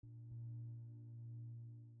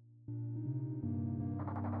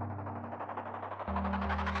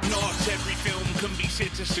Not every film can be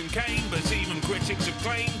Citizen Kane, but even critics have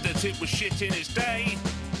claimed that it was shit in its day.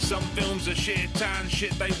 Some films are shit and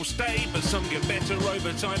shit they will stay, but some get better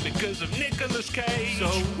over time because of Nicolas Cage. So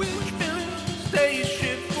which film stays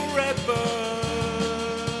shit forever?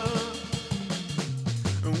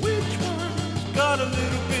 And which one's got a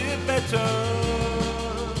little bit better?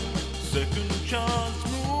 Second chance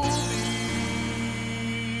movies.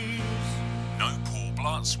 No poor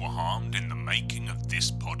bloods were harmed in the making of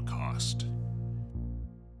this podcast.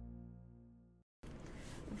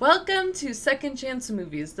 Welcome to Second Chance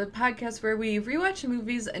Movies, the podcast where we rewatch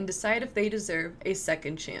movies and decide if they deserve a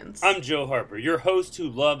second chance. I'm Joe Harper, your host who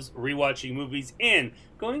loves rewatching movies and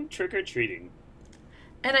going trick-or-treating.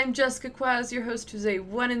 And I'm Jessica Quaz, your host who's a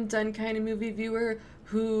one-and-done kind of movie viewer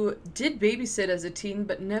who did babysit as a teen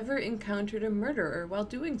but never encountered a murderer while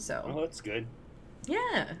doing so. Oh, that's good.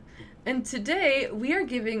 Yeah. And today we are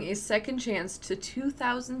giving a second chance to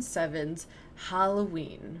 2007's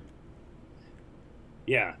Halloween.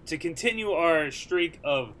 Yeah, to continue our streak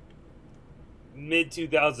of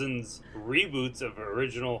mid-2000s reboots of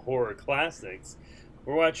original horror classics,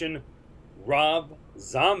 we're watching Rob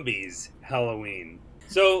Zombie's Halloween.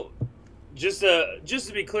 So, just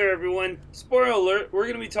to be clear, everyone, spoiler alert, we're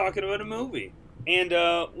going to be talking about a movie. And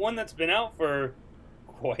one that's been out for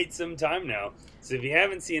quite some time now. So if you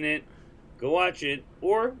haven't seen it, go watch it,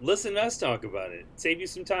 or listen to us talk about it. Save you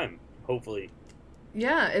some time, hopefully.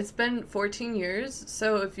 Yeah, it's been 14 years,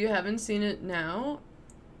 so if you haven't seen it now,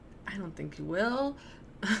 I don't think you will.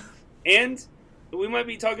 And we might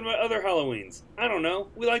be talking about other Halloweens. I don't know.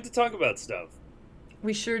 We like to talk about stuff.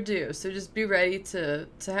 We sure do, so just be ready to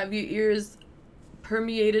have your ears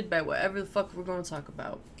permeated by whatever the fuck we're going to talk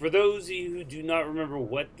about. For those of you who do not remember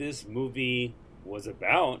what this movie was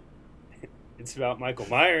about, it's about Michael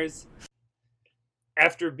Myers.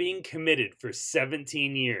 After being committed for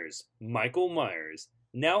 17 years, Michael Myers,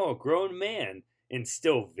 now a grown man and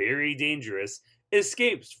still very dangerous,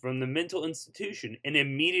 escapes from the mental institution and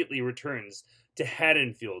immediately returns to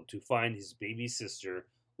Haddonfield to find his baby sister,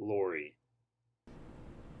 Laurie.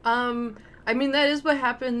 I mean, that is what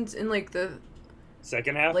happens in, the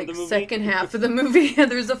second half of the movie? Second half of the movie.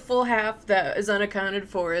 There's a full half that is unaccounted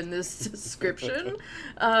for in this description.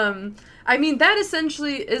 I mean, that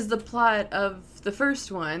essentially is the plot of the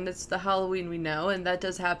first one. That's the Halloween we know, and that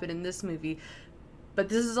does happen in this movie. But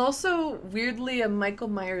this is also, weirdly, a Michael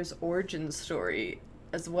Myers origin story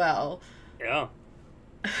as well. Yeah.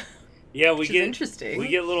 Yeah, Which is interesting. We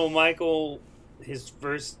get little Michael, his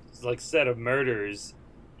first, set of murders.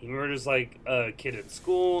 He murders, a kid at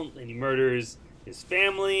school, and he murders his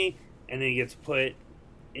family, and then he gets put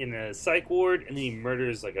in a psych ward, and then he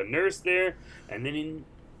murders, a nurse there, and then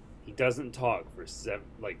he doesn't talk for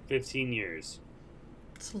 15 years.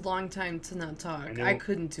 It's a long time to not talk. Then, I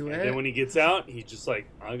couldn't do it. And then when he gets out, he's just I'm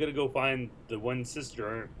gonna go find the one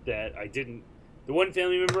sister that the one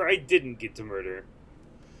family member I didn't get to murder.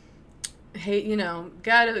 Hey,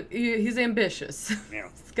 he's ambitious. Yeah.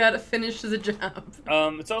 He's gotta finish the job.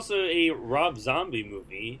 It's also a Rob Zombie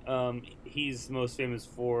movie. He's most famous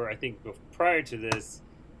for, I think, prior to this,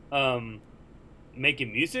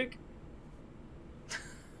 making music.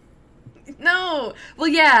 No! Well,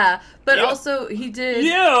 yeah, but also he did...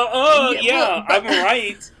 Yeah, I'm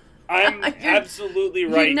right. I'm absolutely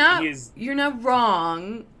right. You're not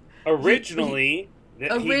wrong. Originally,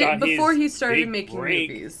 before he started making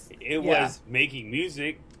movies. It was making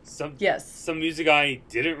music. Some music I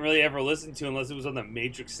didn't really ever listen to unless it was on the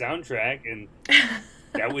Matrix soundtrack, and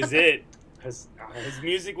that was it. Because his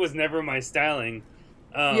music was never my styling.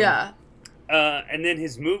 And then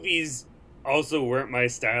his movies also weren't my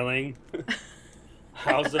styling.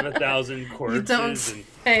 House of a Thousand Corpses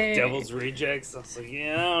and Devil's Rejects. I was like,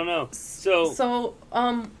 I don't know. So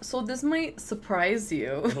this might surprise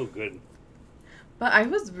you. Oh, good. But I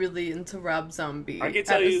was really into Rob Zombie I can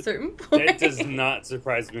tell at a certain point. That does not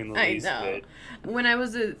surprise me in the least bit. When I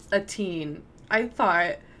was a teen, I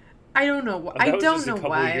thought, I don't know why. That was just a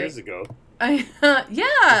couple of years ago.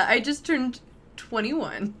 I just turned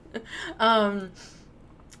 21. I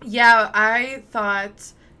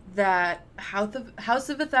thought that House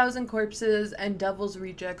of a Thousand Corpses and Devil's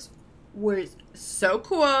Rejects were so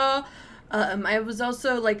cool. I was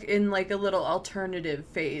also in a little alternative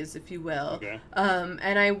phase, if you will. Okay.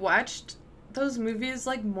 And I watched those movies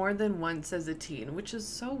more than once as a teen, which is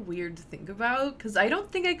so weird to think about because I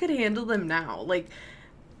don't think I could handle them now.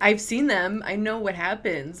 I've seen them, I know what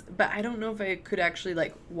happens, but I don't know if I could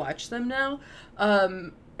actually watch them now.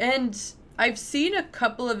 And I've seen a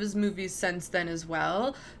couple of his movies since then as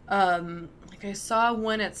well. Like I saw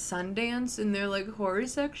one at Sundance in their like horror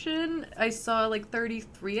section. I saw like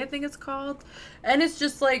 33, I think it's called, and it's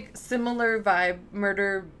just like similar vibe,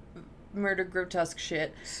 murder grotesque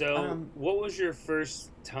shit. So, what was your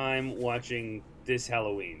first time watching this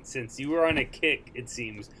Halloween? Since you were on a kick, it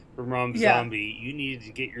seems, from Rob Zombie, you needed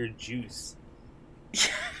to get your juice.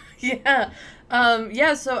 Yeah.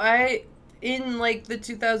 So I, in like the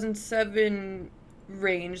 2007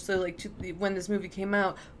 range, so like when this movie came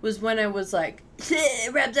out, was when I was like,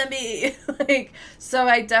 Rob Zombie! Like, so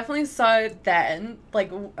I definitely saw it then,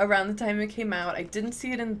 like around the time it came out. I didn't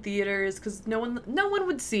see it in theaters because no one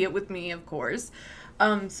would see it with me, of course.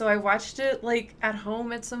 So I watched it like at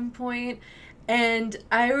home at some point. And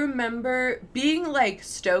I remember being like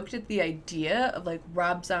stoked at the idea of like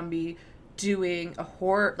Rob Zombie doing a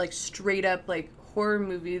horror, like straight up like horror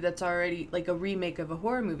movie that's already like a remake of a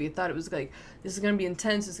horror movie. I thought it was like, this is going to be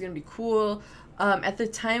intense, this is going to be cool. At the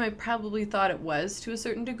time, I probably thought it was to a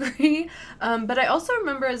certain degree. But I also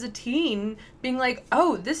remember as a teen being like,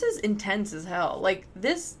 oh, this is intense as hell. Like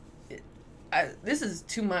this is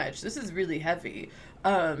too much. This is really heavy.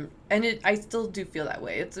 And I still do feel that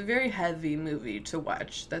way. It's a very heavy movie to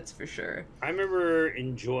watch, that's for sure. I remember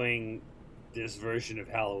enjoying this version of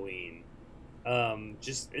Halloween.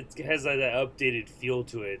 Just it has like that updated feel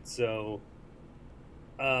to it. So,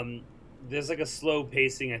 there's like a slow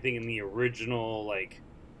pacing, I think, in the original. Like,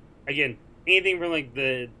 again, anything from like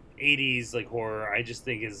the 80s like horror, I just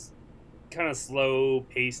think is kind of slow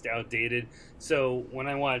paced, outdated. So when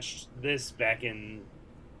I watched this back in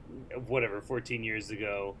 14 years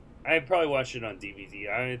ago, I probably watched it on DVD.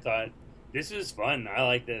 I thought this was fun. I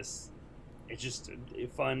like this. It's just a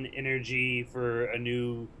fun energy for a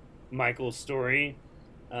new Michael story.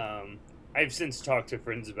 I've since talked to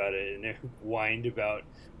friends about it, and they whined about,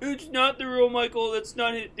 it's not the real Michael, that's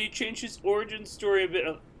not it. They changed his origin story a bit.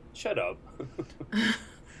 Shut up.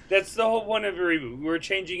 That's the whole point of a reboot. We're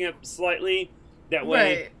changing it slightly. That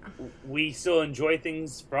way, we still enjoy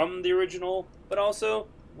things from the original, but also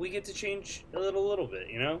we get to change a little bit,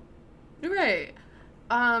 you know? Right.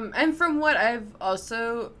 And from what I've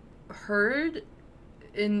also heard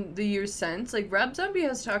in the years since, like Rob Zombie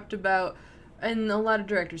has talked about, and a lot of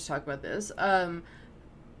directors talk about this,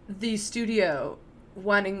 the studio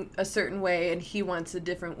wanting a certain way and he wants a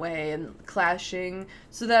different way and clashing.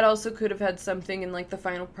 So that also could have had something in like the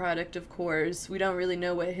final product, of course. We don't really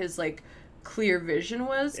know what his like clear vision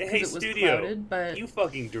was because it was clouded, but you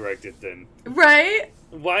fucking direct it then. Right?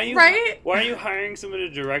 Why are you hiring someone to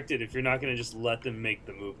direct it if you're not going to just let them make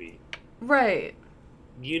the movie? Right.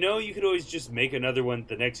 You know, you could always just make another one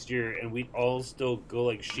the next year and we'd all still go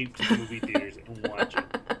like sheep to the movie theaters and watch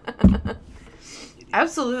it.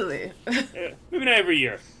 Absolutely. Maybe not every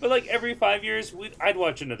year, but like every 5 years, I'd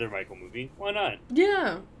watch another Michael movie. Why not?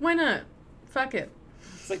 Yeah, why not? Fuck it.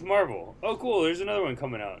 It's like Marvel. Oh, cool, there's another one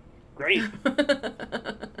coming out. Great.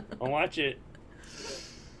 I'll watch it.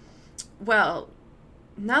 Well,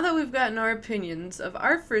 now that we've gotten our opinions of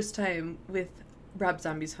our first time with Rob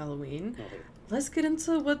Zombie's Halloween, let's get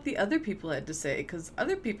into what the other people had to say, because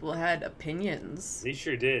other people had opinions. They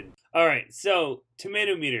sure did. All right, so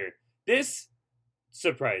tomato meter. This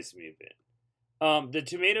surprised me a bit. The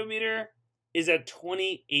tomato meter is at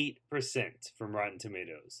 28% from Rotten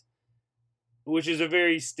Tomatoes, which is a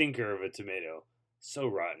very stinker of a tomato. So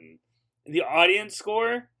rotten. The audience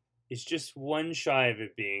score is just one shy of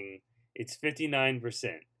it being, it's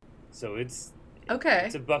 59%. So it's okay.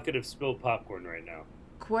 It's a bucket of spilled popcorn right now.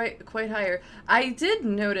 Quite higher. I did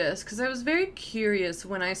notice, because I was very curious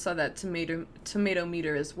when I saw that tomato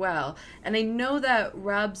meter as well, and I know that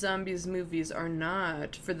Rob Zombie's movies are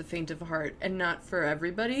not for the faint of heart and not for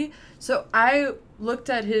everybody. So I looked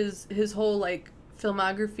at his whole like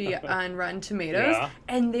filmography on Rotten Tomatoes,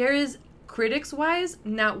 and there is, critics-wise,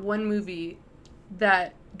 not one movie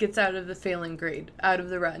that gets out of the failing grade, out of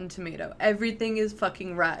the Rotten Tomato. Everything is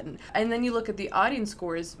fucking rotten. And then you look at the audience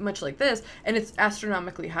scores, much like this, and it's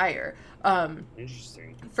astronomically higher.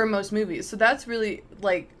 Interesting. For most movies. So that's really,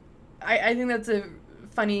 like, I think that's a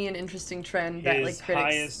funny and interesting trend that, like,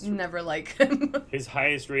 critics never like him. His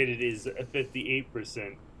highest rated is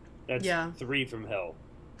 58%. That's 3 from hell.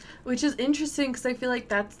 Which is interesting, because I feel like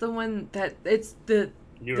that's the one that, it's the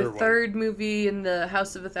third movie in the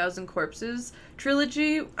House of a Thousand Corpses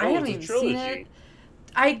trilogy. I haven't even seen it.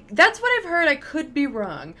 That's what I've heard. I could be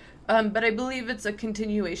wrong, but I believe it's a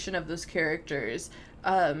continuation of those characters.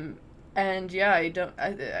 And yeah,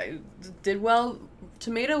 I did well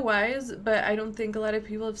tomato wise, but I don't think a lot of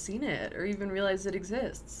people have seen it or even realize it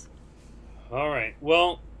exists. All right.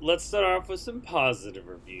 Well, let's start off with some positive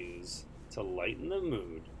reviews. to lighten the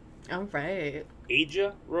mood. All right.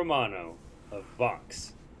 Aja Romano of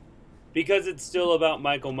Vox. Because it's still about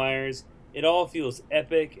Michael Myers, it all feels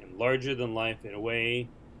epic and larger than life in a way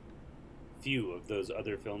few of those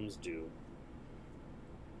other films do.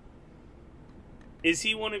 Is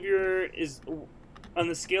he one of your... on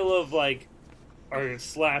the scale of, like, our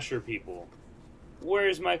slasher people, where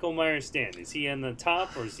does Michael Myers stand? Is he in the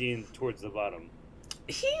top or is he towards the bottom?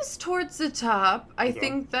 He's towards the top. I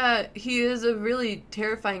think that he is a really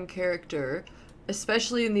terrifying character,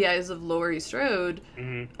 especially in the eyes of Laurie Strode,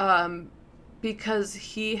 because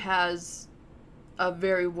he has a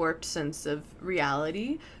very warped sense of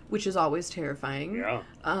reality, which is always terrifying. Yeah.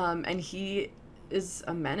 And he is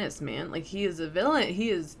a menace, man. Like, he is a villain. He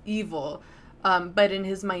is evil. But in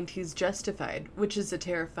his mind, he's justified, which is a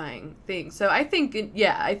terrifying thing. So I think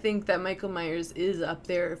that Michael Myers is up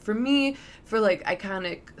there for me for like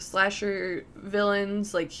iconic slasher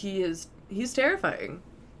villains. Like, he's terrifying.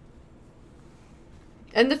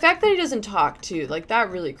 And the fact that he doesn't talk too, like,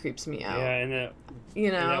 that really creeps me out. Yeah, and that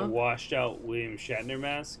and that washed out William Shatner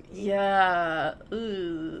mask. Yeah.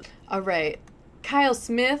 Ugh. All right. Kyle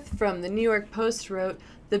Smith from the New York Post wrote,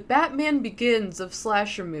 "The Batman Begins of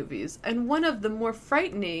slasher movies, and one of the more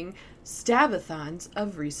frightening stab-a-thons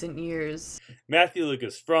of recent years." Matthew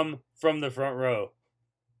Lucas from the front row.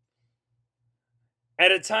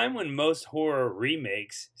 At a time when most horror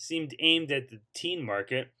remakes seemed aimed at the teen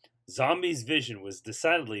market, Zombie's vision was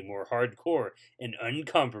decidedly more hardcore and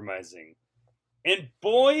uncompromising. And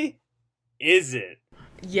boy, is it.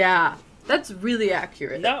 Yeah, that's really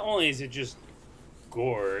accurate. Not only is it just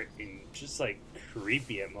gore and just like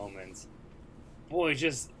creepy at moments, boy,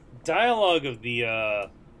 just dialogue of the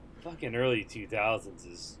fucking early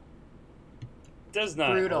 2000s does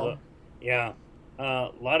not brutal. Yeah, a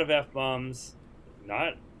lot of F-bombs,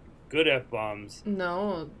 not good F-bombs.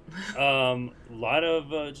 No. A lot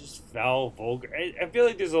of just foul, vulgar. I feel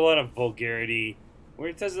like there's a lot of vulgarity where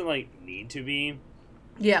it doesn't like need to be.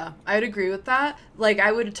 Yeah, I'd agree with that. Like,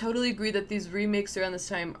 I would totally agree that these remakes around this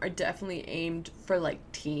time are definitely aimed for, like,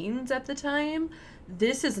 teens at the time.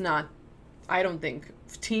 This is not, I don't think,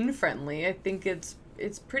 teen-friendly. I think it's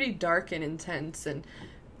pretty dark and intense. And,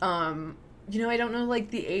 I don't know,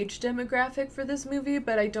 like, the age demographic for this movie,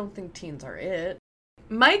 but I don't think teens are it.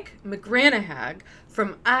 Mike McGranahag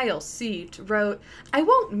from Aisle Seat wrote, "I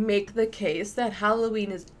won't make the case that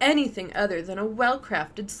Halloween is anything other than a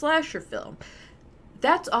well-crafted slasher film.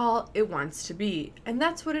 That's all it wants to be, and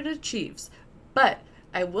that's what it achieves. But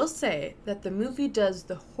I will say that the movie does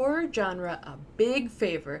the horror genre a big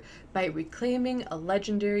favor by reclaiming a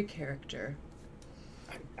legendary character."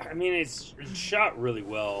 I mean, it's shot really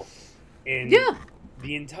well, and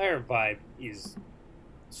the entire vibe is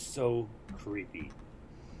so creepy.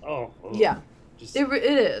 Oh yeah, it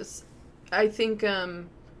is. I think, in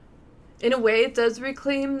a way, it does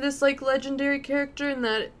reclaim this like legendary character in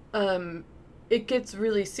that it gets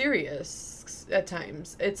really serious at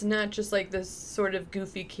times. It's not just like this sort of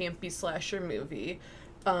goofy, campy slasher movie.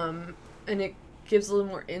 And it gives a little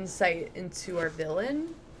more insight into our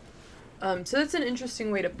villain. So that's an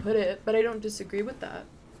interesting way to put it, but I don't disagree with that.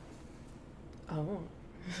 Oh.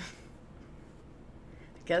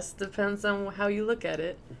 I guess depends on how you look at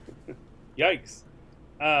it. Yikes.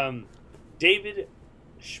 David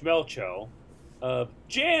Schmelchow of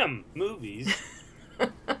Jam Movies.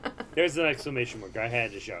 There's an exclamation mark. I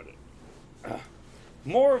had to shout it.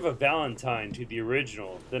 More of a Valentine to the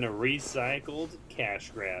original than a recycled cash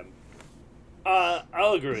grab.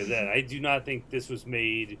 I'll agree with that. I do not think this was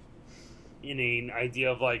made in an idea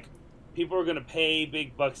of like people are going to pay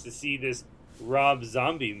big bucks to see this Rob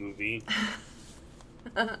Zombie movie.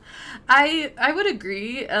 I would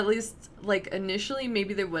agree. At least like initially,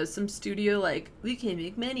 maybe there was some studio like we can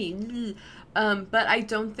make money. But I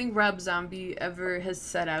don't think Rob Zombie ever has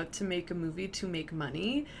set out to make a movie to make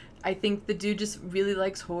money. I think the dude just really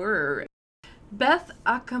likes horror. Beth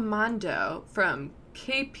Accomando from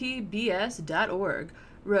kpbs.org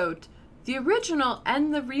wrote, "The original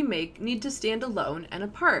and the remake need to stand alone and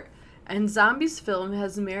apart, and Zombie's film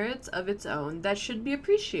has merits of its own that should be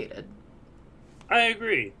appreciated." I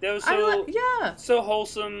agree. That was so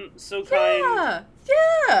wholesome, so kind.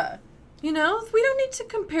 Yeah. We don't need to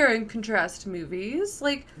compare and contrast movies.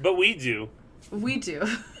 But we do. We do.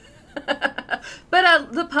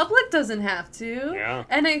 But the public doesn't have to. Yeah.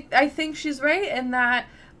 And I think she's right in that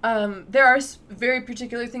there are very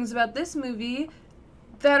particular things about this movie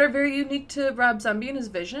that are very unique to Rob Zombie and his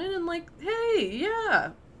vision. And hey,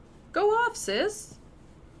 yeah, go off, sis.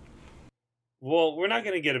 Well, we're not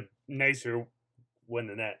going to get a nicer one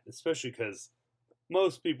than that, especially because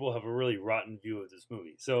most people have a really rotten view of this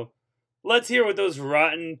movie. So Let's hear what those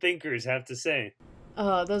rotten thinkers have to say.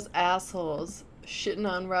 Oh, those assholes shitting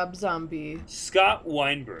on Rob Zombie. Scott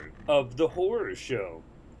Weinberg of The Horror Show.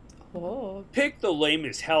 Oh. Pick the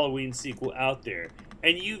lamest Halloween sequel out there,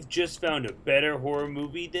 and you've just found a better horror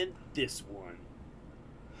movie than this one.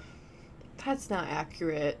 That's not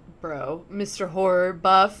accurate, bro. Mr. Horror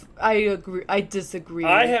Buff. I agree. I disagree.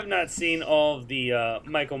 I have not seen all of the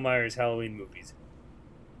Michael Myers Halloween movies,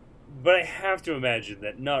 but I have to imagine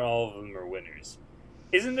that not all of them are winners.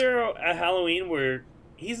 Isn't there a Halloween where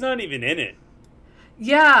he's not even in it?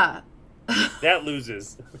 Yeah. That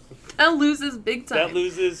loses. That loses big time. That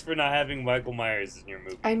loses for not having Michael Myers in your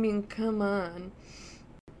movie. I mean, come on.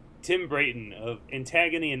 Tim Brayton of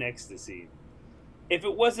Antagony and Ecstasy. If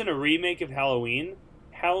it wasn't a remake of Halloween,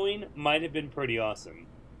 Halloween might have been pretty awesome.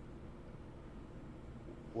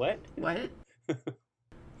 What? What?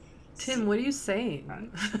 Tim, what are you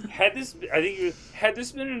saying? Had this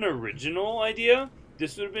been an original idea,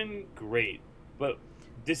 this would have been great. But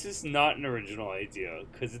this is not an original idea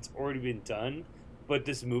because it's already been done. But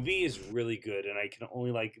this movie is really good, and I can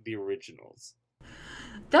only like the originals.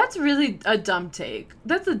 That's really a dumb take.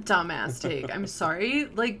 That's a dumbass take. I'm sorry.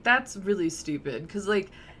 Like, that's really stupid. Because, like,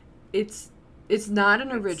 it's not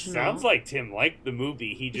an original. Sounds like Tim liked the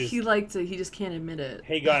movie. He liked it. He just can't admit it.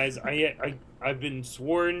 Hey, guys, I've been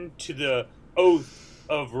sworn to the oath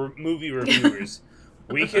of movie reviewers.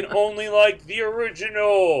 We can only like the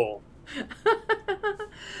original.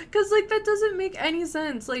 Because, like, that doesn't make any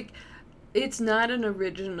sense. Like, it's not an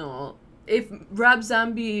original. If Rob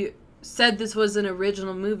Zombie said this was an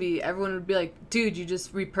original movie, everyone would be like, dude, you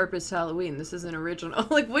just repurposed Halloween. This isn't original.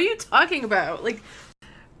 Like, what are you talking about? Like,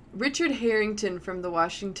 Richard Harrington from the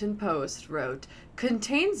Washington Post wrote,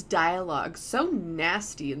 contains dialogue so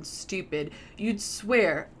nasty and stupid, you'd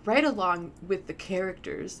swear, right along with the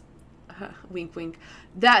characters, wink wink,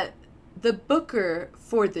 that the booker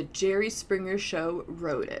for the Jerry Springer Show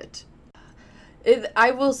wrote it. I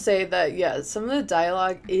will say that, yeah, some of the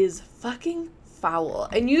dialogue is fucking foul.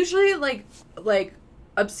 And usually, like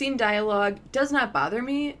obscene dialogue does not bother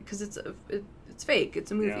me because it's fake. It's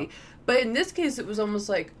a movie. Yeah. But in this case, it was almost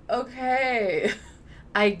like, okay,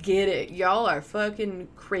 I get it. Y'all are fucking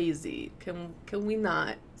crazy. Can we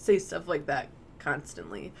not say stuff like that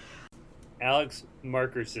constantly? Alex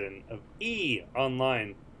Markerson of E!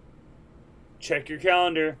 Online. Check your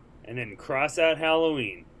calendar and then cross out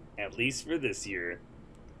Halloween. At least for this year.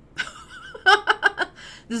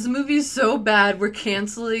 This movie's so bad, we're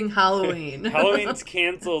canceling Halloween. Halloween's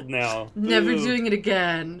canceled now. Never doing it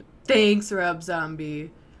again. Thanks, Rob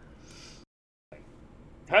Zombie.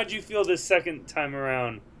 How'd you feel this second time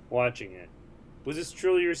around watching it? Was this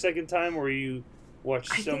truly your second time, or you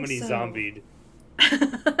watched so many zombied?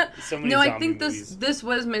 No, I think this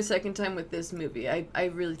was my second time with this movie. I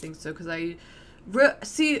really think so, because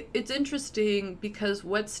see, it's interesting because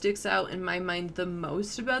what sticks out in my mind the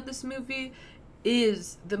most about this movie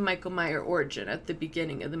is the Michael Myers origin at the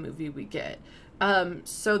beginning of the movie we get.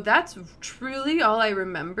 So that's truly all I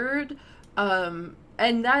remembered. And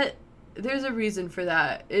that there's a reason for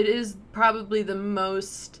that. It is probably the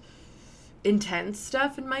most intense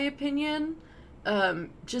stuff in my opinion.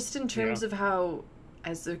 Just in terms of how,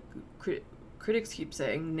 as the critics keep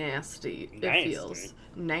saying, nasty it feels.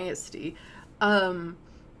 Nasty.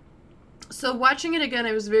 So watching it again,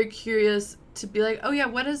 I was very curious to be like, oh yeah,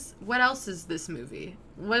 what else is this movie?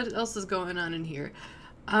 What else is going on in here?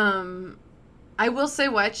 I will say,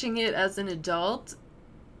 watching it as an adult,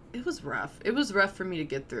 it was rough. It was rough for me to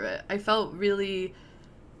get through it. I felt really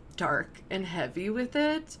dark and heavy with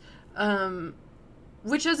it.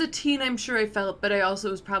 Which as a teen, I'm sure I felt, but I also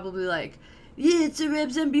was probably like, yeah, it's a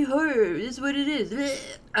Rob Zombie horror. It's what it is.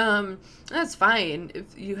 That's fine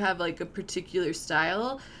if you have like a particular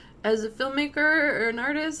style as a filmmaker or an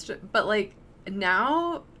artist. But like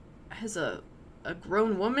now, as a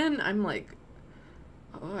grown woman, I'm like,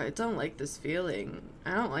 oh, I don't like this feeling.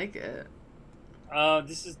 I don't like it.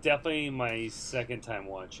 This is definitely my second time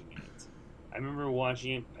watching it. I remember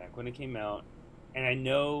watching it back when it came out, and I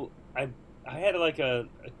know I had like I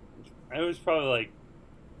was probably like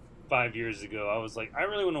 5 years ago. I was like, I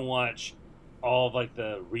really want to watch all of like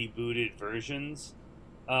the rebooted versions,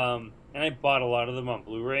 and I bought a lot of them on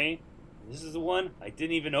Blu-ray. This is the one I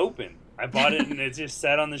didn't even open. I bought it and it just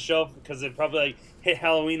sat on the shelf because it probably like hit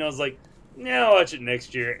Halloween. I was like, nah, I'll watch it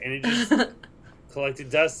next year, and it just collected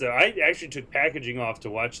dust. So I actually took packaging off to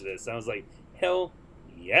watch this. I was like, hell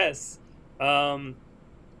yes. And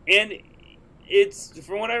it's,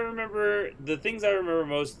 from what I remember, the things I remember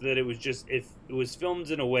most, that it was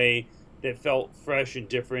filmed in a way that felt fresh and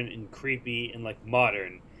different and creepy and like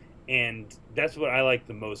modern. And that's what I like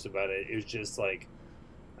the most about it. It was just like,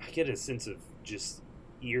 I get a sense of just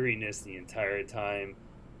eeriness the entire time.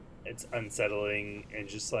 It's unsettling, and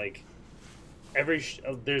just like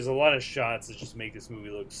there's a lot of shots that just make this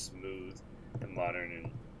movie look smooth and modern,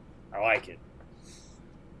 and I like it.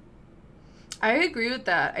 I agree with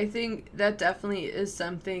that. I think that definitely is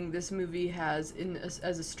something this movie has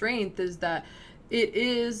as a strength, is that it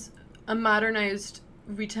is a modernized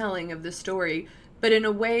retelling of the story, but in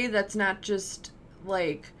a way that's not just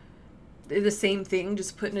like the same thing,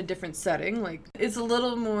 just put in a different setting. Like, it's a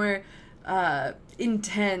little more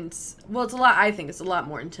intense. Well, I think it's a lot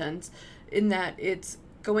more intense in that it's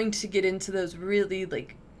going to get into those really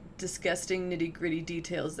like disgusting nitty-gritty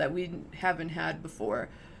details that we haven't had before.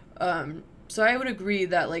 So I would agree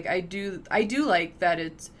that like I do like that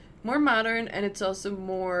it's more modern, and it's also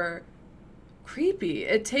more creepy.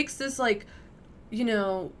 It takes this like, you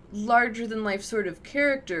know, larger than life sort of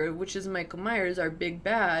character, which is Michael Myers, our big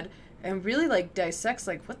bad, and really like dissects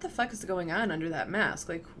like what the fuck is going on under that mask?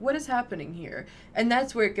 Like, what is happening here? And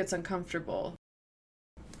that's where it gets uncomfortable.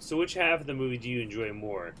 So which half of the movie do you enjoy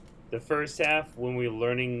more? The first half, when we're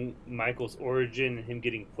learning Michael's origin and him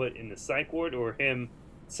getting put in the psych ward, or him,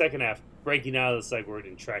 second half, breaking out of the psych ward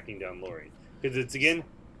and tracking down Laurie? Because it's, again,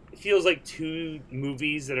 it feels like two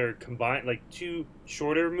movies that are combined, like two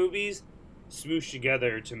shorter movies smooshed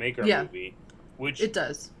together to make our movie. Which it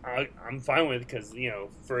does. I'm fine with, because, you know,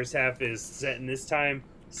 first half is set in this time,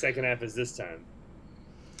 second half is this time.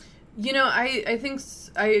 You know, I think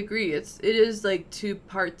I agree. It is like two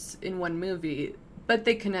parts in one movie, but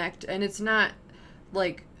they connect, and it's not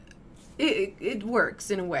like it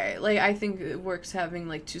works in a way. Like, I think it works having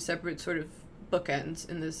like two separate sort of bookends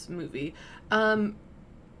in this movie.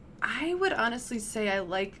 I would honestly say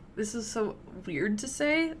this is so weird to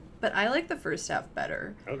say, but I like the first half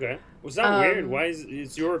better. Okay. Well, it's not weird. Why is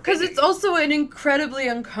it's your opinion? Because it's also an incredibly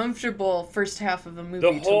uncomfortable first half of a movie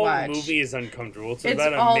to watch. The whole movie is uncomfortable. It's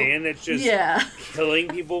about a man that's just killing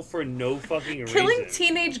people for no fucking reason. Killing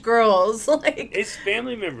teenage girls. Like, his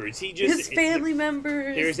family members. His family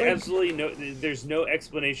members. There's absolutely there's no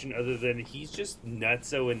explanation other than he's just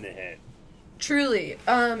nutso in the head. Truly.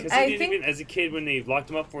 Because even as a kid, when they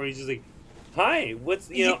locked him up for it, he's just like, hi,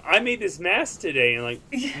 I made this mask today. And like,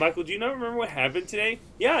 Michael, do you not remember what happened today?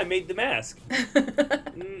 Yeah, I made the mask.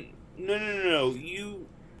 No. You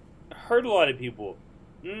hurt a lot of people.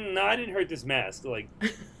 No, I didn't hurt this mask. Like,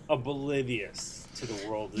 oblivious to the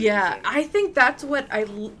world. Yeah, I think that's why I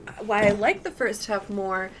like the first half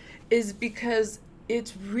more, is because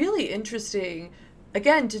it's really interesting,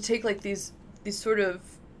 again, to take like these sort of,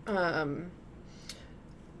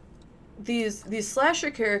 these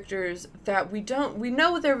slasher characters that we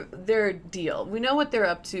know their deal. We know what they're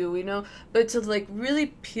up to. But to like really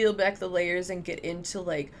peel back the layers and get into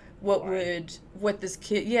like what this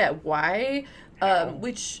kid, why,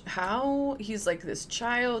 how he's like this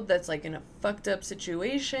child that's like in a fucked up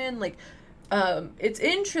situation. Like, it's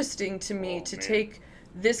interesting to me take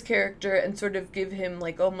this character and sort of give him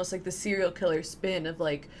like almost like the serial killer spin of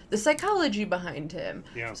like the psychology behind him.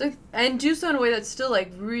 Yeah. So, and do so in a way that's still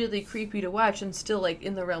like really creepy to watch and still like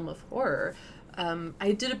in the realm of horror.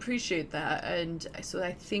 I did appreciate that, and so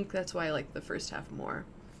I think that's why I like the first half more.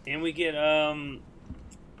 And we get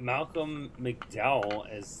Malcolm McDowell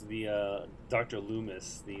as the Dr.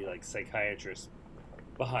 Loomis, the like psychiatrist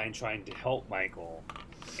behind trying to help Michael,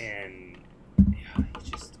 and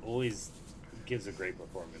he just always gives a great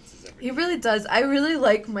performance. He really does. I really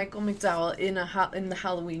like Michael McDowell in the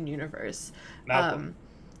Halloween universe.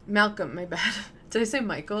 Malcolm, my bad. Did I say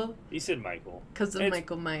Michael? You said Michael. Because of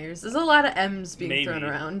Michael Myers. There's a lot of M's being thrown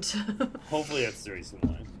around. Hopefully that's the reason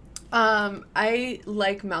why. I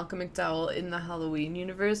like Malcolm McDowell in the Halloween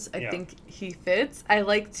universe. I think he fits. I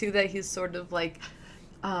like too that he's sort of like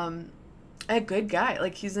a good guy.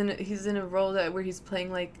 Like he's in a role where he's playing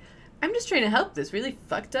like, I'm just trying to help this really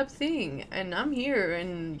fucked up thing, and I'm here,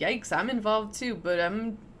 and yikes, I'm involved too, but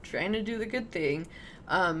I'm trying to do the good thing.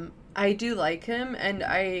 I do like him, and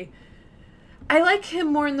I like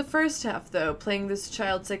him more in the first half, though, playing this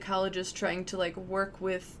child psychologist trying to, like, work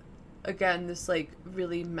with, again, this, like,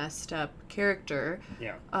 really messed up character.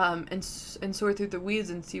 Yeah. And sort through the weeds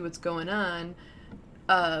and see what's going on.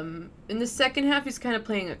 In the second half, he's kind of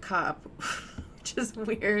playing a cop, which is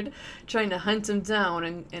weird, trying to hunt him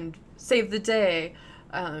down and save the day.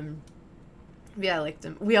 Yeah, I liked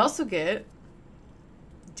him. We also get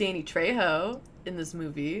Danny Trejo in this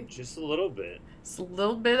movie. Just a little bit. Just a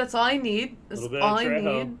little bit. That's all I need. That's all I need.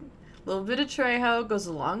 A little bit of Trejo goes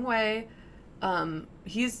a long way.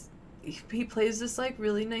 He's he plays this like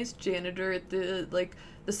really nice janitor at the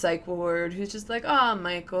psych ward who's just like, "Ah,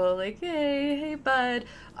 Michael, like, hey bud."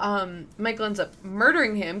 Michael ends up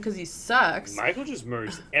murdering him because he sucks. Michael just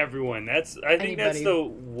murders everyone. I think that's Anybody. the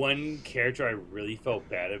one character I really felt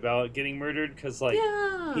bad about getting murdered, because like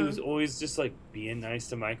Yeah. he was always just like being nice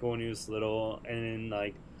to Michael when he was little, and then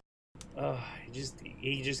like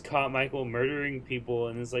he just caught Michael murdering people,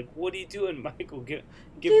 and it's like, what are you doing, Michael? Get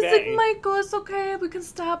He's back. like, "Michael, it's okay. We can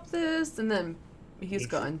stop this." And then he's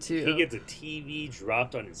gone too. He gets a TV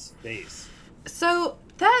dropped on his face. So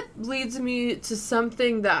that leads me to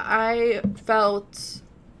something that I felt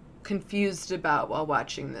confused about while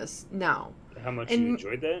watching this. Now, How much And- you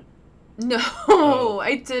enjoyed that? no, Oh.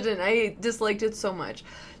 I didn't. I disliked it so much.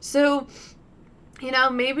 So,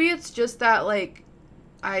 maybe it's just that, like,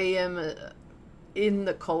 I am in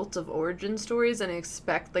the cult of origin stories, and I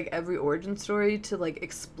expect, like, every origin story to, like,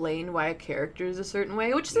 explain why a character is a certain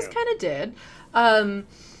way, which this Yeah. kind of did.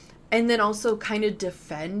 And then also kind of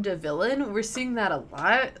defend a villain. We're seeing that a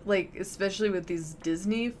lot, like, especially with these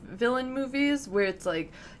Disney villain movies, where it's like,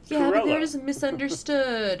 yeah, but they're Cruella. just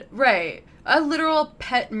misunderstood. Right. A literal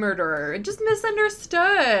pet murderer. Just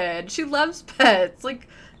misunderstood. She loves pets. Like,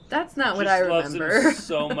 that's not what Just I loves remember. them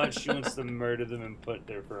so much she wants to murder them and put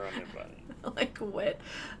their fur on their body. Like, what?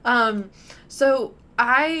 So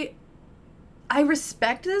I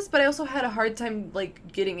respect this, but I also had a hard time,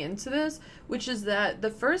 like, getting into this, which is that the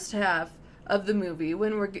first half of the movie,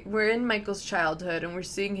 when we're in Michael's childhood and we're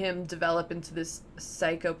seeing him develop into this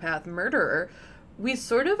psychopath murderer, we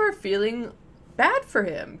sort of are feeling bad for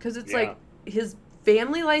him, because it's Yeah. like his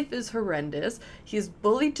family life is horrendous. He's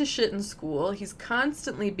bullied to shit in school. He's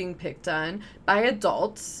constantly being picked on by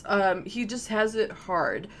adults. He just has it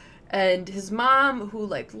hard. And his mom, who,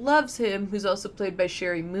 like, loves him, who's also played by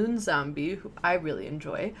Sherry Moon Zombie, who I really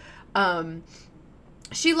enjoy,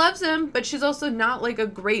 she loves him, but she's also not, like, a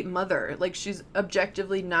great mother. Like, she's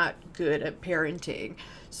objectively not good at parenting.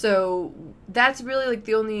 So that's really, like,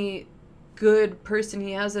 the only good person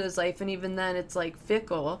he has in his life, and even then it's, like,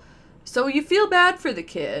 fickle. So you feel bad for the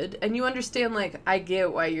kid, and you understand, like, I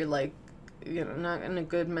get why you're, like, not in a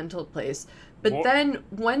good mental place. But Well- then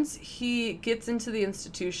once he gets into the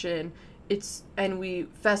institution, and we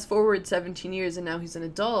fast forward 17 years and now he's an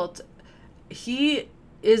adult, he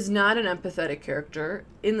is not an empathetic character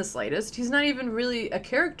in the slightest. He's not even really a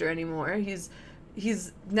character anymore.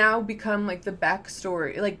 He's now become, like, the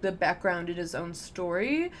backstory, like, the background in his own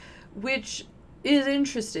story, which is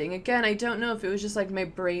interesting. Again, I don't know if it was just, like, my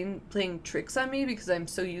brain playing tricks on me, because I'm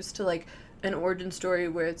so used to, like, an origin story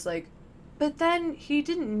where it's like, but then he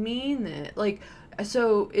didn't mean it. Like,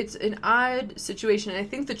 so it's an odd situation. And I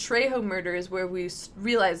think the Trejo murder is where we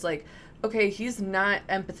realize, like, okay, he's not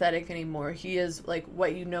empathetic anymore. He is, like,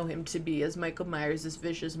 what you know him to be as Michael Myers, this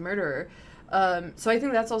vicious murderer. So I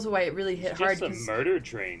think that's also why it really hit hard. Just a 'Cause- murder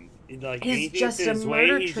train. Like, He's anything just that's a his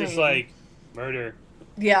murder way, he's just train. like, murder.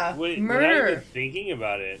 yeah, Without murder. even thinking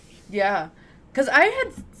about it. Yeah, because I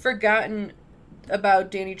had forgotten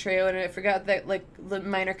about Danny Trejo, and I forgot that, like, the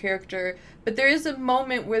minor character. But there is a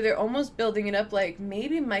moment where they're almost building it up, like,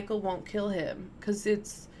 maybe Michael won't kill him, because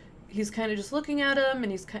he's kind of just looking at him,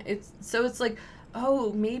 and it's like,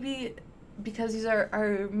 oh, maybe because he's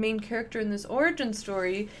our main character in this origin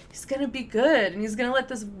story, he's gonna be good, and he's gonna let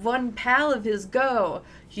this one pal of his go.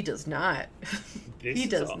 He does not. This He is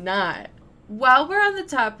does all- not. While we're on the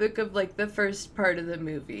topic of, like, the first part of the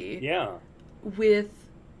movie, Yeah. with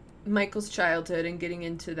Michael's childhood and getting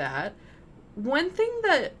into that, one thing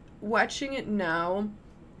that watching it now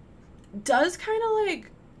does kind of,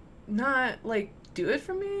 like, not, like, do it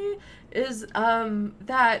for me is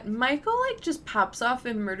that Michael, like, just pops off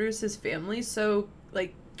and murders his family so,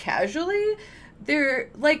 like, casually. They're,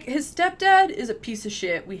 like, his stepdad is a piece of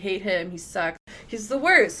shit. We hate him. He sucks. He's the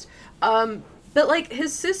worst. But, like,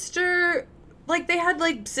 his sister, like, they had,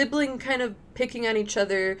 like, sibling kind of picking on each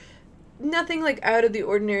other. Nothing, like, out of the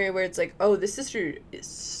ordinary where it's like, oh, this sister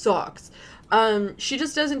sucks. She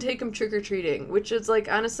just doesn't take him trick-or-treating, which is,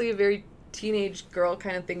 like, honestly a very teenage girl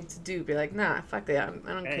kind of thing to do. Be like, nah, fuck that.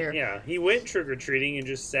 I don't care. Yeah, he went trick-or-treating and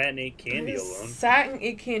just sat and ate candy Just alone. Sat and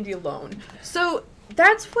ate candy alone. So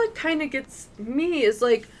that's what kind of gets me is,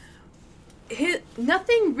 like,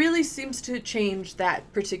 nothing really seems to change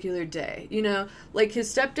that particular day, you know? Like,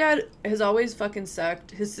 his stepdad has always fucking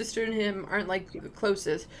sucked. His sister and him aren't, like, the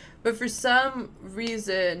closest. But for some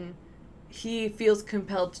reason, he feels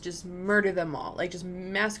compelled to just murder them all. Like, just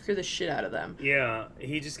massacre the shit out of them. Yeah,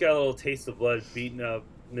 he just got a little taste of blood beating up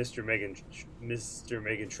Mr. Megan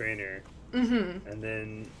Trainor. Mm-hmm. And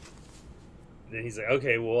then he's like,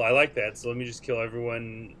 okay, well, I like that, so let me just kill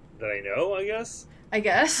everyone that I know, I guess. I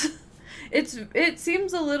guess. It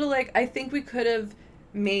seems a little like, I think we could have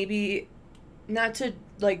maybe, not to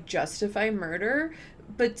like justify murder,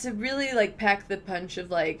 but to really like pack the punch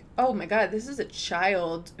of like, oh my god, this is a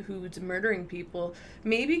child who's murdering people.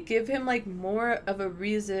 Maybe give him like more of a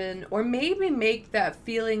reason, or maybe make that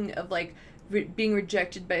feeling of like being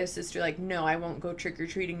rejected by a sister, like, no, I won't go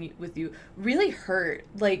trick-or-treating with you, really hurt,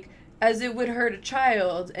 like, as it would hurt a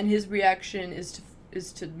child, and his reaction is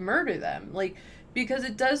to murder them, like, because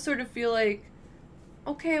it does sort of feel like,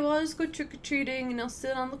 okay, well, I'll just go trick-or-treating, and I'll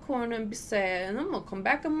sit on the corner and be sad, and then I'll come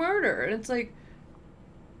back and murder, and it's like,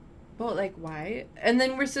 well, like, why? And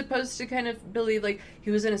then we're supposed to kind of believe, like,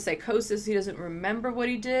 he was in a psychosis, he doesn't remember what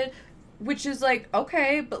he did, which is like,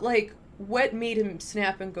 okay, but like, what made him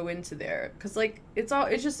snap and go into there? Because like, it's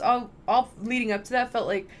just all leading up to that felt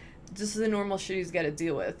like just the normal shit he's got to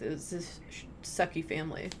deal with is this sucky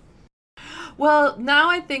family. Well,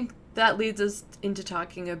 now I think that leads us into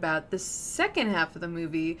talking about the second half of the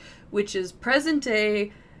movie, which is present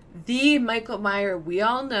day. The Michael Myers we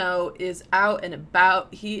all know is out and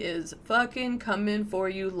about. He is fucking coming for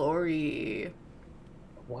you, Laurie.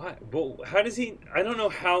 Why? Well, how does he... I don't know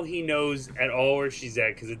how he knows at all where she's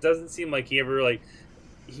at, because it doesn't seem like he ever, like...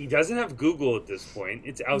 He doesn't have Google at this point.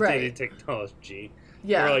 It's outdated technology.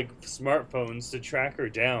 Yeah. Or, like, smartphones to track her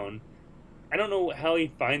down. I don't know how he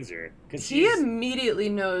finds her. Cause he immediately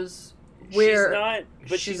knows where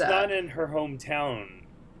she's not in her hometown.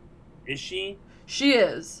 Is she? She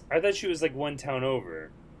is. I thought she was, like, one town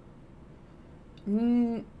over.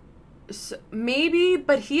 So maybe,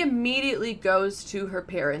 but he immediately goes to her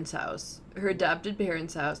parents' house, her adopted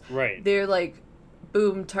parents' house. Right. They're like,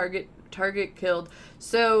 boom, target killed.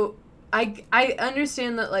 So I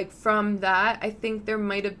understand that, like, from that, I think there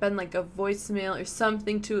might have been like a voicemail or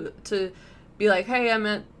something to be like, hey, I'm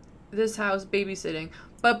at this house babysitting.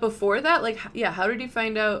 But before that, like, yeah, how did he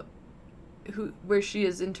find out where she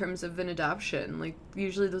is in terms of an adoption? Like,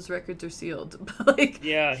 usually those records are sealed. But like,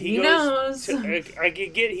 yeah, he knows. I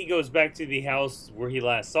could get he goes back to the house where he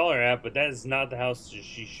last saw her at, but that is not the house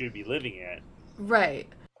she should be living at. Right.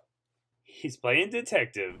 He's playing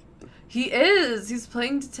detective. He is. He's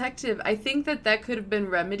playing detective. I think that could have been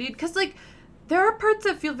remedied, because like, there are parts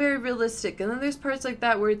that feel very realistic, and then there's parts like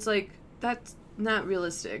that where it's like, that's not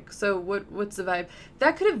realistic. So what's the vibe?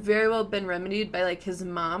 That could have very well been remedied by like his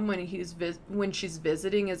mom when she's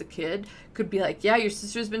visiting as a kid, could be like, yeah, your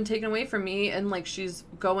sister's been taken away from me, and like she's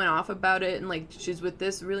going off about it, and like she's with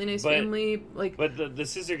this really nice family, like, but the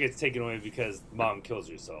sister gets taken away because mom kills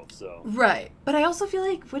herself. So right. But I also feel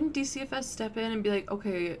like, wouldn't DCFS step in and be like,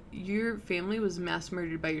 okay, your family was mass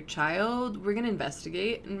murdered by your child, we're gonna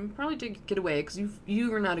investigate and probably get away because you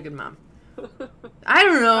were not a good mom. I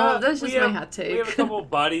don't know. That's just my hot take. We have a couple of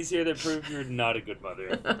bodies here that prove you're not a good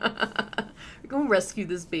mother. We're going to rescue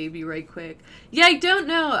this baby right quick. Yeah, I don't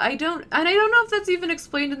know. I don't know if that's even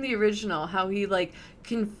explained in the original, how he, like,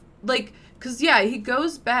 can, like, because, yeah, he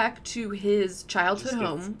goes back to his childhood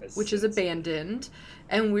home, which is abandoned,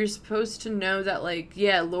 and we're supposed to know that, like,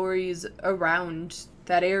 yeah, Laurie's around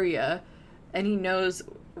that area, and he knows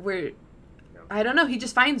where, I don't know, he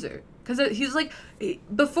just finds her. Because he's like,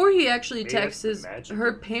 before he actually texts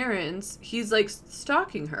her parents, he's like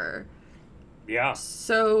stalking her. Yeah.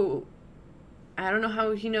 So, I don't know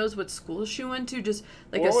how he knows what school she went to. Just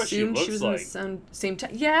like assumed she was in the same time.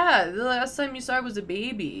 Yeah, the last time you saw her was a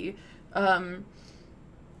baby. I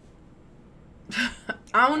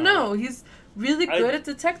don't know. He's really good at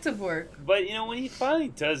detective work. But you know, when he finally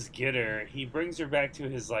does get her, he brings her back to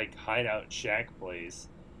his like hideout shack place.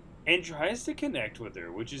 And tries to connect with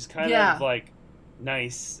her, which is kind of like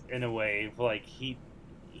nice in a way. Like he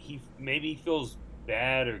maybe feels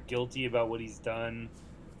bad or guilty about what he's done.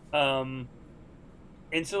 And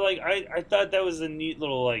so like I thought that was a neat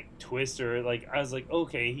little like twist, or like I was like,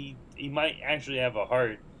 okay, he might actually have a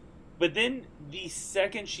heart. But then the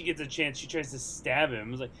second she gets a chance, she tries to stab him.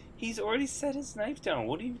 I was like, he's already set his knife down.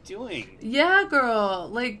 What are you doing? Yeah, girl.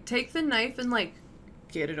 Like, take the knife and like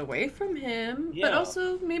get it away from him, but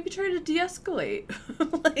also maybe try to de-escalate.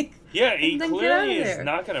 Like, yeah, he clearly is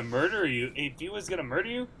not going to murder you. If he was going to murder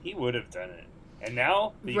you, he would have done it. And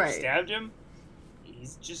now that you stabbed him,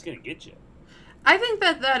 he's just going to get you. I think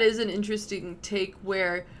that is an interesting take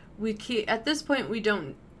where at this point we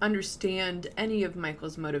don't understand any of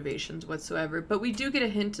Michael's motivations whatsoever, but we do get a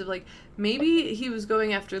hint of like, maybe he was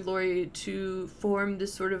going after Laurie to form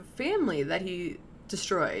this sort of family that he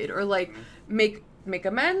destroyed, or like make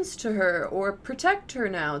amends to her, or protect her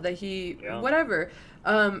now that he whatever.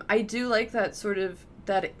 I do like that sort of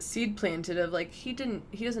that seed planted of like, he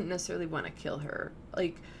doesn't necessarily want to kill her.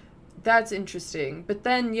 Like, that's interesting. But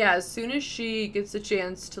then as soon as she gets a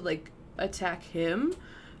chance to like attack him.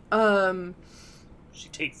 Um, She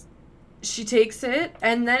takes she takes it,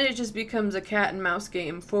 and then it just becomes a cat and mouse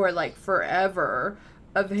game for like forever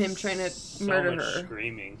of him trying to murder much her.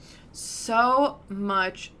 screaming. So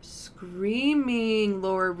much screaming,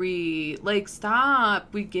 Lori. Like,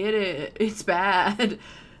 stop. We get it. It's bad.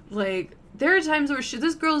 Like, there are times where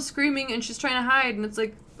this girl is screaming and she's trying to hide, and it's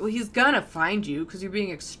like, well, he's gonna find you because you're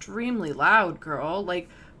being extremely loud, girl. Like,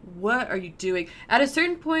 what are you doing? At a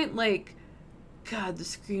certain point, like, God, the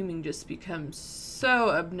screaming just becomes so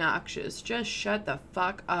obnoxious. Just shut the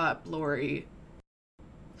fuck up, Lori.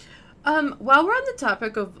 While we're on the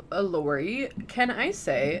topic of Lori, can I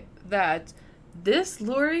say that this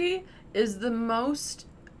Lori is the most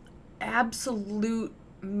absolute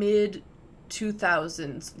mid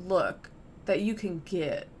 2000s look that you can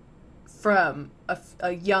get from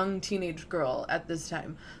a young teenage girl at this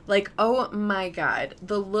time. Like, oh my God,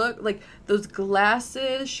 the look, like those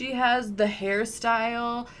glasses she has, the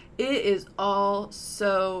hairstyle, it is all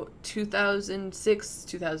so 2006,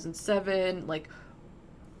 2007, like,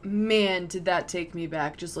 man, did that take me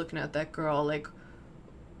back just looking at that girl. Like,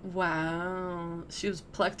 wow. She was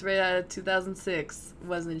plucked right out of 2006,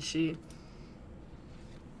 wasn't she?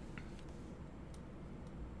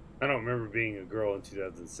 I don't remember being a girl in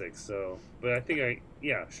 2006, so... But I think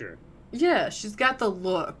yeah, sure. Yeah, she's got the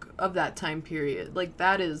look of that time period. Like,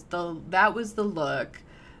 that was the look.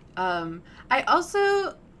 I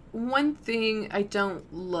also... One thing I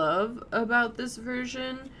don't love about this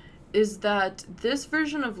version is that this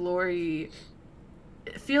version of Lori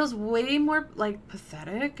feels way more like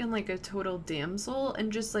pathetic and like a total damsel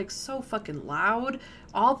and just like so fucking loud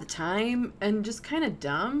all the time and just kind of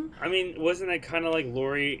dumb. I mean, wasn't that kind of like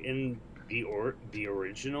Lori in the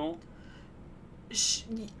original?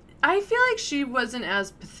 I feel like she wasn't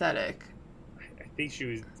as pathetic. I think she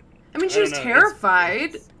was... I mean, she was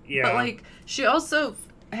terrified, yeah. but like she also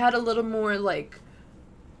had a little more like,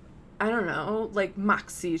 I don't know, like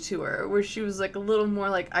moxie to her, where she was like a little more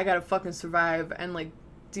like, I gotta fucking survive and like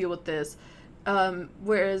deal with this.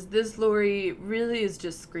 Whereas this Lori really is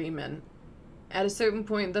just screaming. At a certain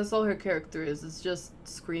point, that's all her character is just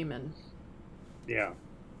screaming. Yeah.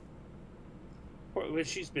 But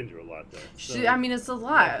she's been through a lot, though. So I mean, it's a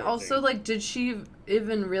lot. Also, like, did she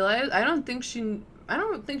even realize? I don't think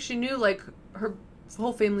she knew, like, her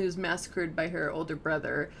whole family was massacred by her older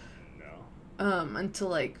brother. No. Until,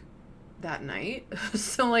 like, that night.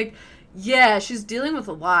 So, like, yeah, she's dealing with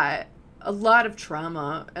a lot of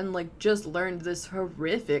trauma, and like just learned this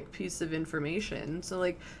horrific piece of information. So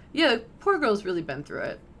like, yeah, poor girl's really been through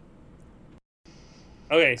it.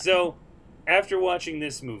 Okay, so after watching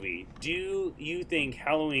this movie, do you think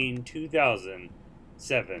Halloween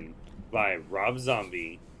 2007 by Rob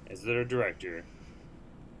Zombie as their director,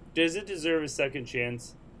 does it deserve a second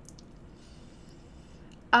chance?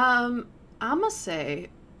 I'ma say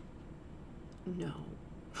no.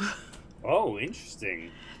 Oh,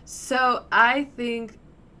 interesting. So I think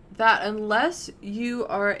that unless you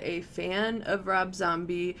are a fan of Rob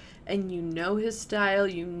Zombie and you know his style,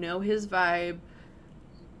 you know his vibe,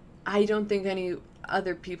 I don't think any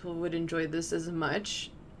other people would enjoy this as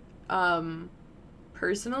much,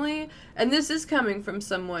 personally. And this is coming from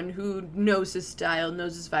someone who knows his style,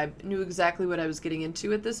 knows his vibe, knew exactly what I was getting into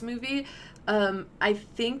with this movie. I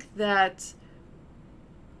think that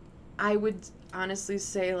I would honestly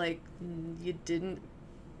say, like, you didn't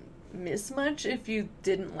miss much if you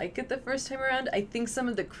didn't like it the first time around. I think some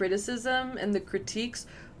of the criticism and the critiques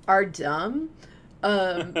are dumb.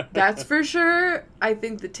 That's for sure. I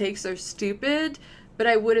think the takes are stupid, but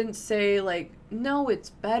I wouldn't say, like, no, it's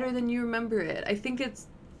better than you remember it. I think it's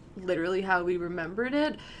literally how we remembered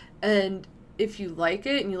it, and if you like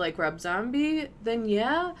it and you like Rob Zombie, then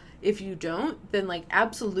yeah. If you don't, then, like,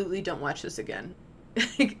 absolutely don't watch this again.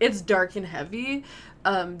 It's dark and heavy.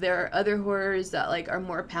 There are other horrors that, like, are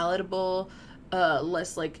more palatable,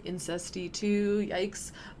 less, like, incesty too.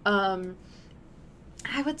 Yikes.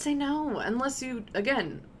 I would say no, unless you,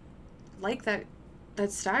 again, like that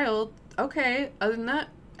style. Okay, other than that,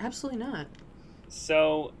 absolutely not.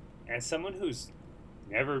 So, as someone who's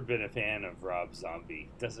never been a fan of Rob Zombie,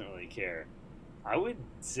 doesn't really care, I would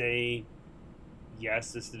say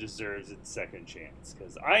yes, this deserves its second chance.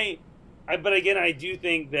 Because but again, I do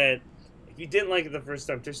think that if you didn't like it the first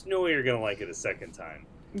time, there's no way you're going to like it a second time.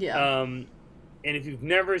 Yeah. And if you've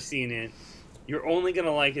never seen it, you're only going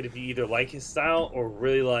to like it if you either like his style or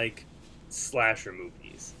really like slasher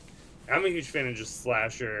movies. I'm a huge fan of just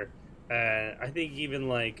slasher. I think even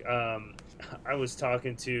like, I was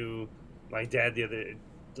talking to my dad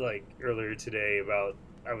earlier today about,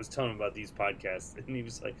 I was telling him about these podcasts, and he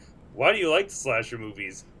was like, why do you like the slasher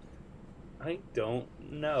movies? I don't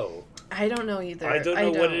know. I don't know either. I don't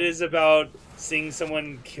know what it is about seeing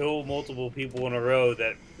someone kill multiple people in a row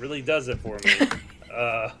that really does it for me.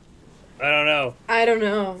 I don't know. I don't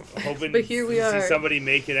know. Hoping but here we to are. see somebody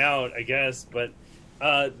make it out, I guess. But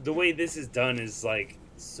the way this is done is like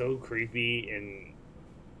so creepy and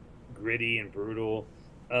gritty and brutal.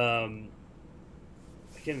 Again,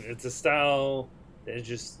 it's a style that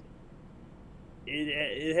just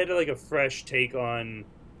it had like a fresh take on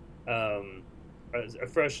a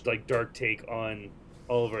fresh like dark take on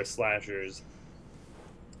all of our slashers,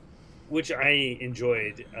 which I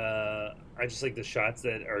enjoyed. I just like the shots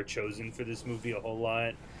that are chosen for this movie a whole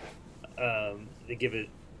lot. They give it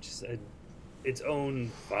just its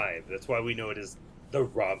own vibe. That's why we know it is the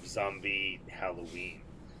Rob Zombie Halloween.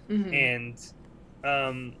 Mm-hmm.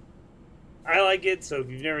 And I like it, so if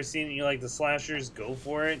you've never seen it and you like the slashers, go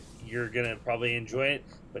for it. You're going to probably enjoy it.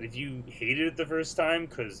 But if you hated it the first time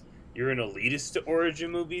because you're an elitist to origin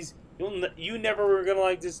movies, you never were going to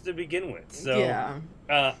like this to begin with. So yeah.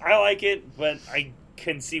 I like it, but I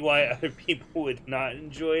can see why other people would not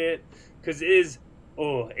enjoy it. Because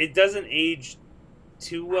it doesn't age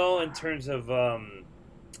too well in terms of, I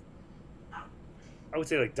would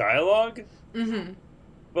say, like, dialogue. Mm-hmm.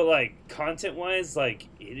 But, like, content-wise, like,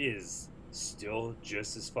 it is still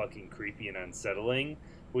just as fucking creepy and unsettling,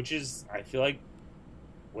 which is, I feel like,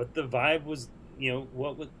 what the vibe was,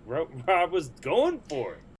 what Rob was going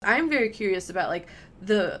for. I'm very curious about, like,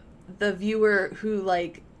 the viewer who,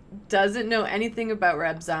 like, doesn't know anything about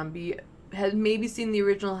Rob Zombie, has maybe seen the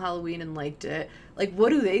original Halloween and liked it. Like, what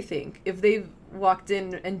do they think? If they've walked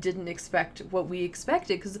in and didn't expect what we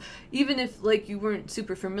expected, because even if, like, you weren't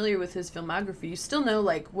super familiar with his filmography, you still know,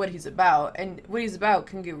 like, what he's about, and what he's about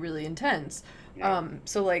can get really intense. Yeah.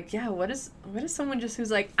 So, like, yeah, what is someone just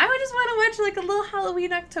who's like, I just want to watch, like, a little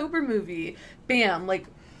Halloween October movie. Bam. Like,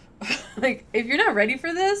 like, if you're not ready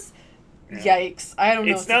for this, yeah. Yikes. I don't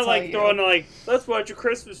know It's not like throwing, like, let's watch a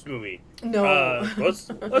Christmas movie. No. Let's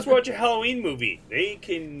watch a Halloween movie. They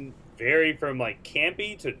can vary from, like,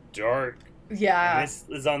 campy to dark. Yeah. And this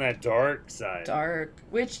is on that dark side. Dark.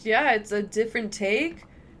 Which, yeah, it's a different take,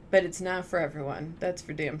 but it's not for everyone. That's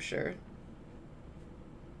for damn sure.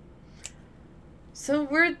 So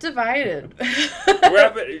we're divided.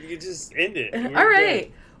 You just end it. All right.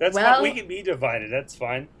 Good. That's fine. We can be divided. That's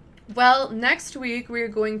fine. Well, next week we're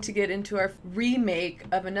going to get into our remake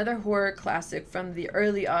of another horror classic from the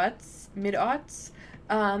early aughts, mid-aughts,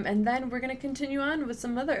 and then we're going to continue on with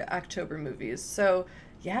some other October movies. So,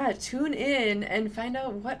 yeah, tune in and find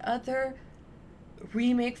out what other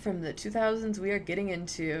remake from the 2000s we are getting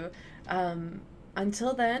into.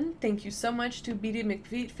 Until then, thank you so much to Beady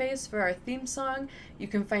McFeetface for our theme song. You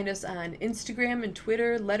can find us on Instagram and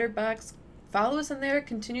Twitter, Letterboxd. Follow us on there,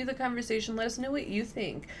 continue the conversation, let us know what you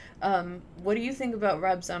think. What do you think about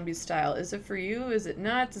Rob Zombie's style? Is it for you? Is it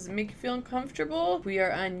not? Does it make you feel uncomfortable? We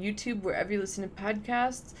are on YouTube wherever you listen to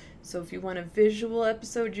podcasts, so if you want a visual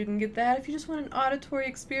episode, you can get that. If you just want an auditory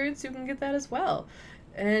experience, you can get that as well.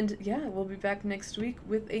 And yeah, we'll be back next week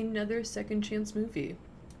with another Second Chance movie.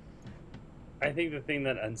 I think the thing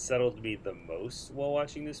that unsettled me the most while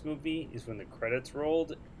watching this movie is when the credits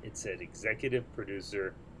rolled, it said executive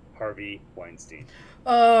producer Harvey Weinstein.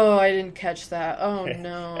 Oh, I didn't catch that. Oh,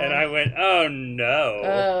 no. And I went, oh, no.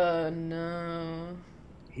 Oh, no.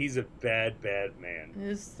 He's a bad, bad man.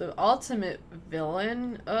 He's the ultimate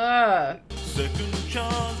villain. Ugh. Second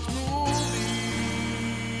Chance Movie.